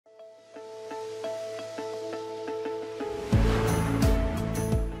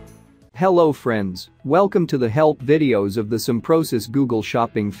Hello friends, welcome to the help videos of the Simprosis Google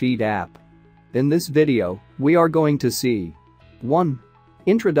Shopping Feed app. In this video, we are going to see 1.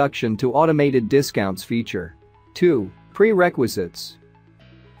 Introduction to automated discounts feature. 2. Prerequisites.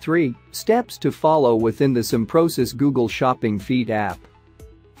 3. Steps to follow within the Simprosis Google Shopping Feed app.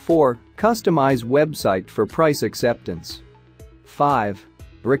 4. Customize website for price acceptance. 5.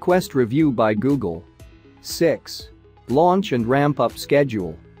 Request review by Google. 6. Launch and ramp up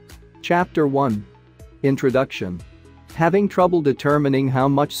schedule. Chapter 1. Introduction. Having trouble determining how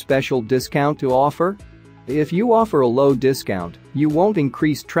much special discount to offer? If you offer a low discount, you won't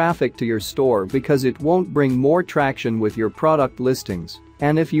increase traffic to your store because it won't bring more traction with your product listings.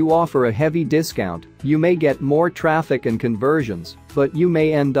 And if you offer a heavy discount, you may get more traffic and conversions, but you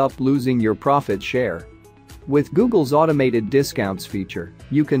may end up losing your profit share. With Google's automated discounts feature,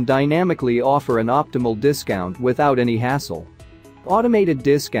 you can dynamically offer an optimal discount without any hassle. Automated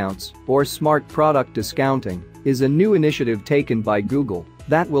discounts, or smart product discounting, is a new initiative taken by Google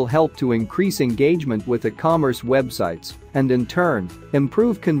that will help to increase engagement with e-commerce websites and in turn,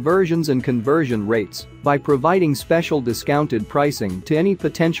 improve conversions and conversion rates by providing special discounted pricing to any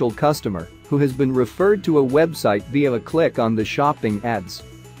potential customer who has been referred to a website via a click on the shopping ads.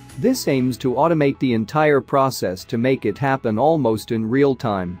 This aims to automate the entire process to make it happen almost in real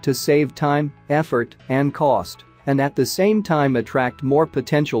time to save time, effort, and cost, and at the same time attract more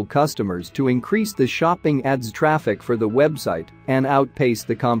potential customers to increase the shopping ads traffic for the website and outpace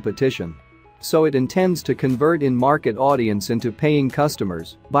the competition. So it intends to convert in-market audience into paying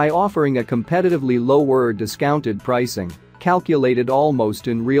customers by offering a competitively lower discounted pricing, calculated almost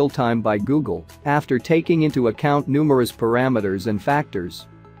in real time by Google after taking into account numerous parameters and factors.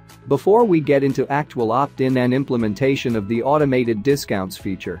 Before we get into actual opt-in and implementation of the automated discounts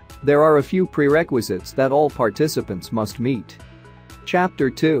feature, there are a few prerequisites that all participants must meet.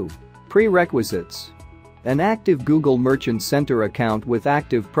 Chapter 2. Prerequisites. An active Google Merchant Center account with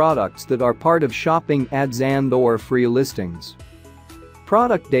active products that are part of shopping ads and/or free listings.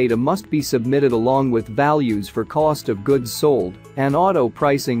 Product data must be submitted along with values for cost of goods sold and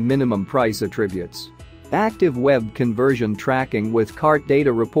auto-pricing minimum price attributes. Active web conversion tracking with cart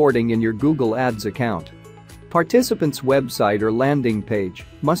data reporting in your Google Ads account. Participants' website or landing page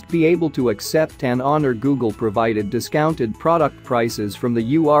must be able to accept and honor Google-provided discounted product prices from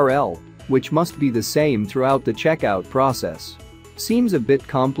the URL, which must be the same throughout the checkout process. Seems a bit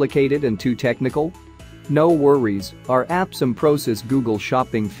complicated and too technical? No worries, our app Simprosis Google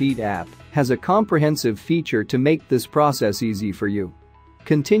Shopping Feed app has a comprehensive feature to make this process easy for you.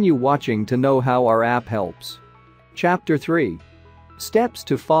 Continue watching to know how our app helps. Chapter 3. Steps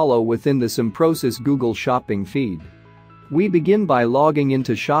to follow within the Simprosis Google Shopping Feed. We begin by logging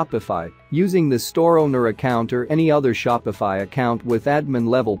into Shopify using the store owner account or any other Shopify account with admin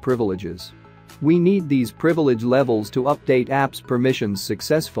level privileges. We need these privilege levels to update apps permissions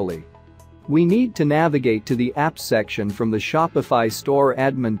successfully. We need to navigate to the Apps section from the Shopify store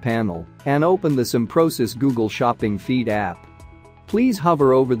admin panel and open the Simprosis Google Shopping Feed app. Please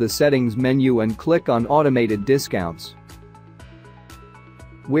hover over the settings menu and click on Automated Discounts.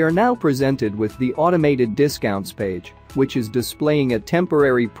 We are now presented with the Automated Discounts page, which is displaying a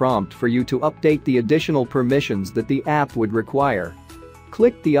temporary prompt for you to update the additional permissions that the app would require.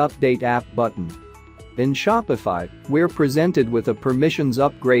 Click the Update App button. In Shopify, we're presented with a permissions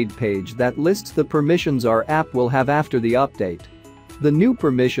upgrade page that lists the permissions our app will have after the update. The new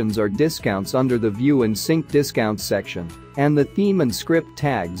permissions are discounts under the View and Sync Discounts section, and the theme and script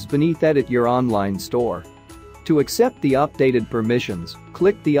tags beneath Edit Your Online Store. To accept the updated permissions,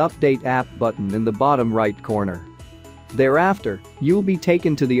 click the Update App button in the bottom right corner. Thereafter, you'll be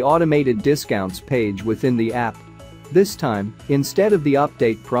taken to the Automated Discounts page within the app. This time, instead of the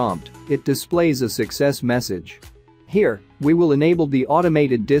update prompt, it displays a success message. Here, we will enable the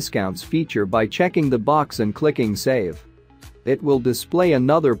Automated Discounts feature by checking the box and clicking Save. It will display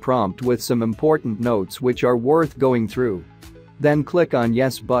another prompt with some important notes which are worth going through. Then click on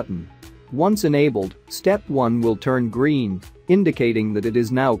Yes button. Once enabled, step 1 will turn green, indicating that it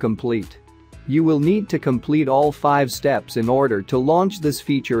is now complete. You will need to complete all 5 steps in order to launch this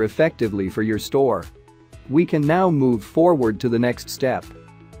feature effectively for your store. We can now move forward to the next step.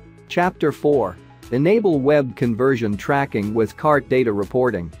 Chapter 4. Enable web conversion tracking with cart data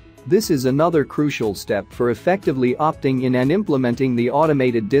reporting. This is another crucial step for effectively opting in and implementing the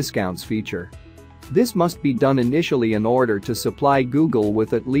automated discounts feature. This must be done initially in order to supply Google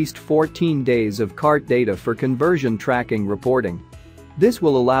with at least 14 days of cart data for conversion tracking reporting. This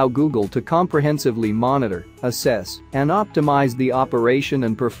will allow Google to comprehensively monitor, assess, and optimize the operation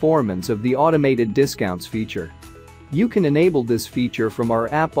and performance of the automated discounts feature. You can enable this feature from our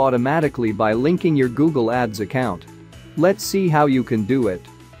app automatically by linking your Google Ads account. Let's see how you can do it.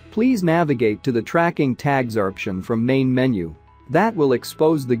 Please navigate to the Tracking Tags option from main menu. That will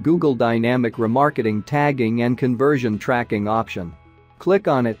expose the Google Dynamic Remarketing Tagging and Conversion Tracking option. Click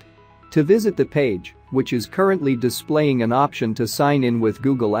on it to visit the page, which is currently displaying an option to sign in with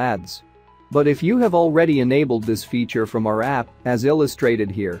Google Ads. But if you have already enabled this feature from our app, as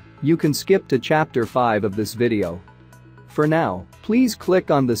illustrated here, you can skip to Chapter 5 of this video. For now, please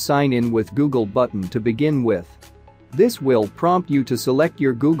click on the Sign in with Google button to begin with. This will prompt you to select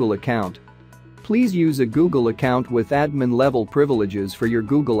your Google account. Please use a Google account with admin level privileges for your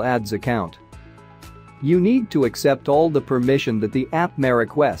Google Ads account. You need to accept all the permission that the app may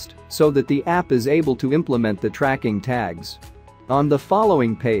request so that the app is able to implement the tracking tags. On the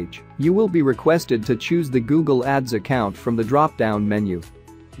following page, you will be requested to choose the Google Ads account from the drop-down menu.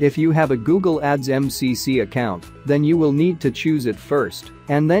 If you have a Google Ads MCC account, then you will need to choose it first,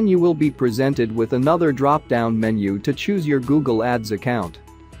 and then you will be presented with another drop-down menu to choose your Google Ads account.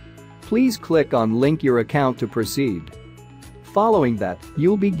 Please click on Link your account to proceed. Following that,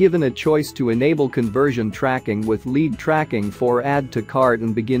 you'll be given a choice to enable conversion tracking with lead tracking for add to cart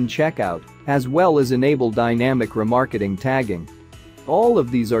and begin checkout, as well as enable dynamic remarketing tagging. All of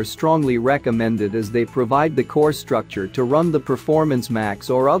these are strongly recommended as they provide the core structure to run the Performance Max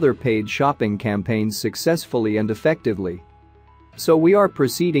or other paid shopping campaigns successfully and effectively. So we are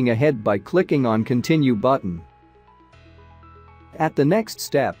proceeding ahead by clicking on Continue button. At the next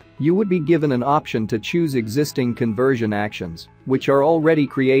step, you would be given an option to choose existing conversion actions, which are already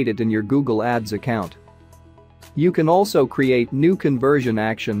created in your Google Ads account. You can also create new conversion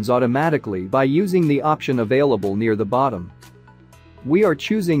actions automatically by using the option available near the bottom. We are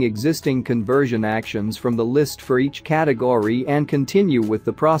choosing existing conversion actions from the list for each category and continue with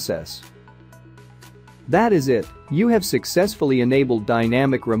the process. That is it, you have successfully enabled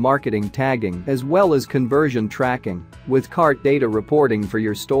dynamic remarketing tagging as well as conversion tracking with cart data reporting for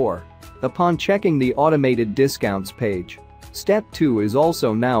your store. Upon checking the automated discounts page, step 2 is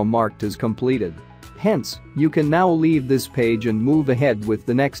also now marked as completed. Hence, you can now leave this page and move ahead with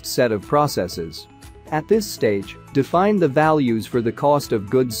the next set of processes. At this stage, define the values for the cost of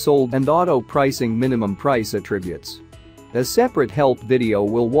goods sold and auto-pricing minimum price attributes. A separate help video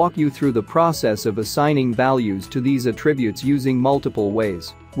will walk you through the process of assigning values to these attributes using multiple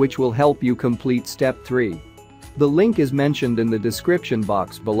ways, which will help you complete step 3. The link is mentioned in the description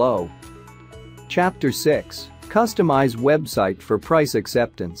box below. Chapter 6: Customize website for price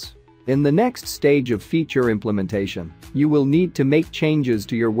acceptance. In the next stage of feature implementation, you will need to make changes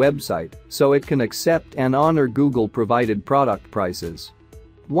to your website so it can accept and honor Google-provided product prices.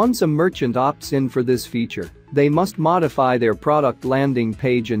 Once a merchant opts in for this feature, they must modify their product landing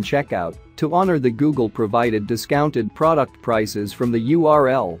page and checkout to honor the Google-provided discounted product prices from the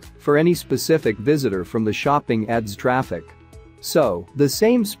URL for any specific visitor from the shopping ads traffic. So, the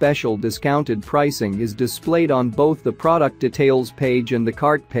same special discounted pricing is displayed on both the product details page and the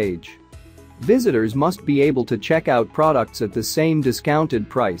cart page. Visitors must be able to check out products at the same discounted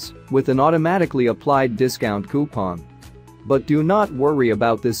price with an automatically applied discount coupon. But do not worry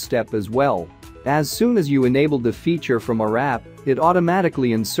about this step as well. As soon as you enable the feature from our app, it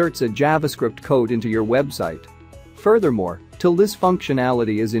automatically inserts a JavaScript code into your website. Furthermore, till this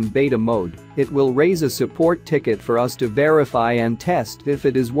functionality is in beta mode, it will raise a support ticket for us to verify and test if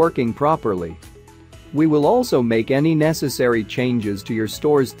it is working properly. We will also make any necessary changes to your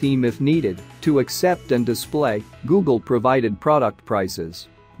store's theme if needed to accept and display Google-provided product prices.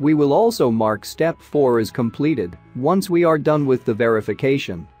 We will also mark step 4 as completed once we are done with the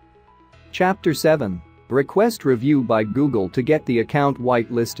verification. Chapter 7: Request review by Google to get the account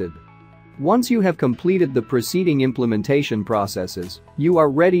whitelisted. Once you have completed the preceding implementation processes, you are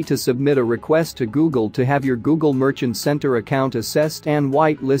ready to submit a request to Google to have your Google Merchant Center account assessed and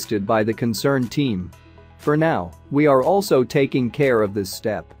whitelisted by the concerned team. For now, we are also taking care of this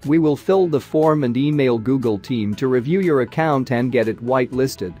step. We will fill the form and email Google team to review your account and get it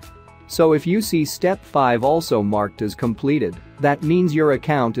whitelisted. So if you see step 5 also marked as completed, that means your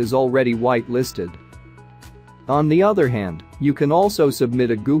account is already whitelisted. On the other hand, you can also submit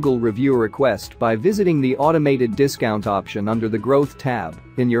a Google review request by visiting the automated discount option under the Growth tab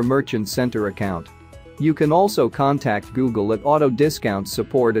in your Merchant Center account. You can also contact Google at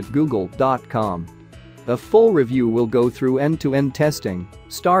autodiscountsupport@google.com. A full review will go through end-to-end testing,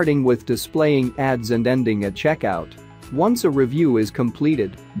 starting with displaying ads and ending at checkout. Once a review is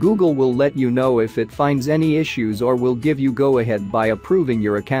completed, Google will let you know if it finds any issues or will give you go-ahead by approving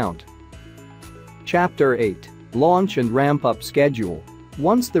your account. Chapter 8: Launch and Ramp Up Schedule.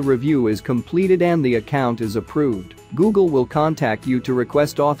 Once the review is completed and the account is approved, Google will contact you to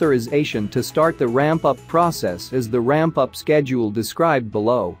request authorization to start the ramp-up process as the ramp-up schedule described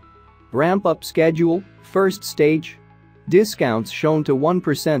below. Ramp-up schedule, first stage. Discounts shown to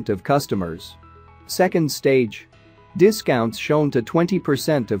 1% of customers. Second stage. Discounts shown to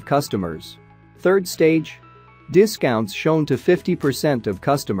 20% of customers. Third stage. Discounts shown to 50% of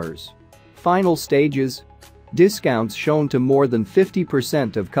customers. Final stages. Discounts shown to more than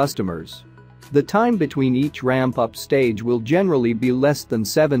 50% of customers. The time between each ramp-up stage will generally be less than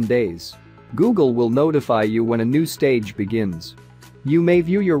 7 days. Google will notify you when a new stage begins. You may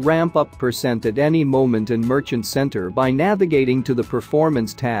view your ramp-up percent at any moment in Merchant Center by navigating to the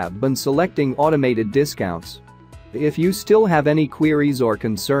Performance tab and selecting Automated Discounts. If you still have any queries or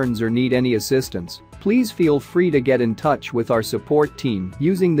concerns or need any assistance, please feel free to get in touch with our support team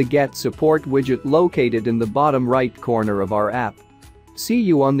using the Get Support widget located in the bottom right corner of our app. See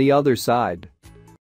you on the other side.